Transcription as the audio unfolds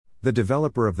The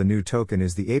developer of the new token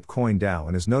is the ApeCoin DAO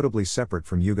and is notably separate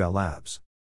from Yuga Labs.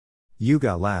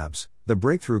 Yuga Labs, the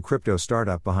breakthrough crypto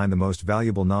startup behind the most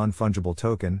valuable non-fungible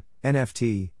token,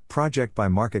 NFT, project by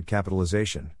market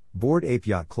capitalization, Bored Ape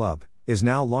Yacht Club, is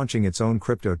now launching its own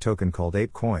crypto token called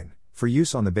ApeCoin, for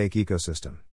use on the Bake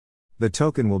ecosystem. The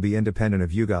token will be independent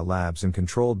of Yuga Labs and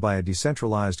controlled by a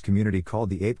decentralized community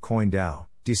called the ApeCoin DAO,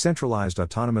 Decentralized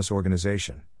Autonomous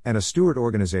Organization, and a steward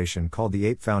organization called the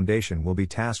Ape Foundation will be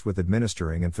tasked with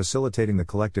administering and facilitating the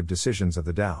collective decisions of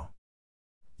the DAO.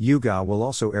 Yuga will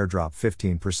also airdrop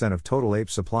 15% of total Ape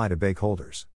supply to Bake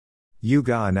holders.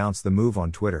 Yuga announced the move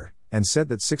on Twitter, and said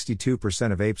that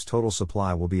 62% of Ape's total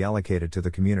supply will be allocated to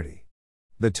the community.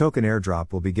 The token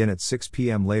airdrop will begin at 6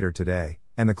 p.m. later today,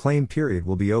 and the claim period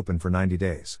will be open for 90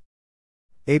 days.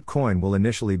 ApeCoin will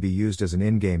initially be used as an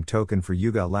in-game token for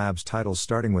Yuga Labs titles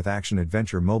starting with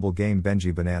action-adventure mobile game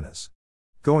Benji Bananas.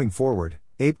 Going forward,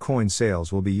 ApeCoin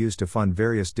sales will be used to fund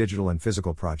various digital and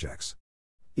physical projects.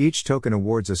 Each token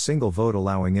awards a single vote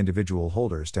allowing individual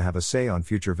holders to have a say on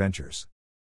future ventures.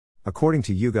 According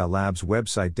to Yuga Labs'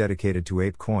 website dedicated to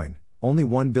ApeCoin, only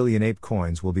 1 billion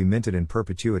ApeCoins will be minted in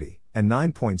perpetuity, and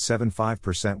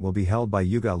 9.75% will be held by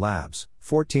Yuga Labs,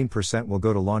 14% will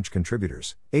go to launch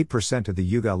contributors, 8% to the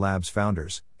Yuga Labs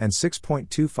founders, and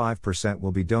 6.25%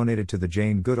 will be donated to the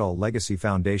Jane Goodall Legacy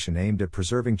Foundation aimed at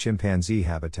preserving chimpanzee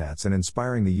habitats and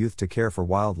inspiring the youth to care for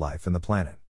wildlife and the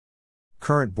planet.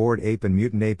 Current Bored Ape and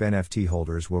Mutant Ape NFT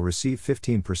holders will receive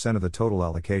 15% of the total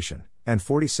allocation, and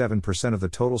 47% of the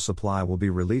total supply will be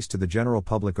released to the general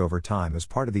public over time as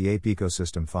part of the Ape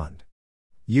Ecosystem Fund.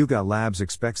 Yuga Labs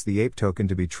expects the Ape token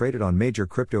to be traded on major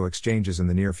crypto exchanges in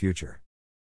the near future.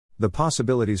 The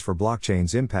possibilities for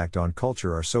blockchain's impact on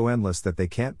culture are so endless that they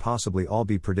can't possibly all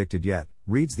be predicted yet,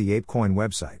 reads the ApeCoin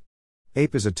website.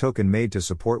 Ape is a token made to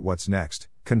support what's next,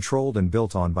 controlled and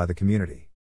built on by the community.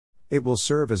 It will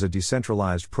serve as a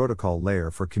decentralized protocol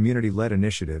layer for community-led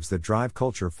initiatives that drive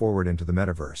culture forward into the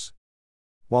metaverse.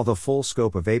 While the full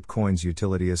scope of ApeCoin's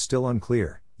utility is still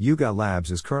unclear, Yuga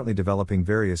Labs is currently developing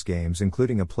various games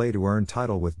including a play-to-earn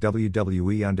title with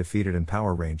WWE Undefeated and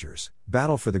Power Rangers,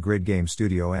 Battle for the Grid game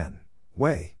studio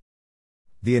Way.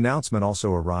 The announcement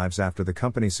also arrives after the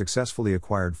company successfully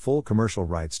acquired full commercial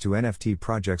rights to NFT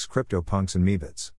projects CryptoPunks and Meebits.